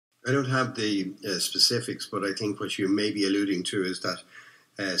I don't have the specifics, but I think what you may be alluding to is that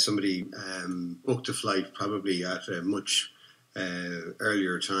somebody booked a flight probably at a much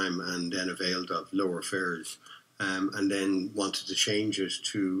earlier time and then availed of lower fares, and then wanted to change it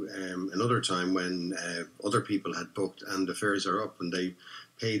to another time when other people had booked and the fares are up, and they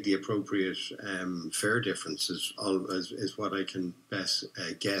paid the appropriate fare difference is what I can best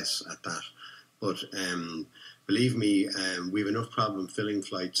guess at that. But believe me, we have enough problem filling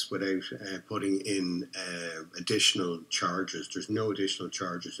flights without putting in additional charges. There's no additional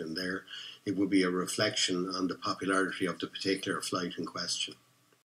charges in there. It would be a reflection on the popularity of the particular flight in question.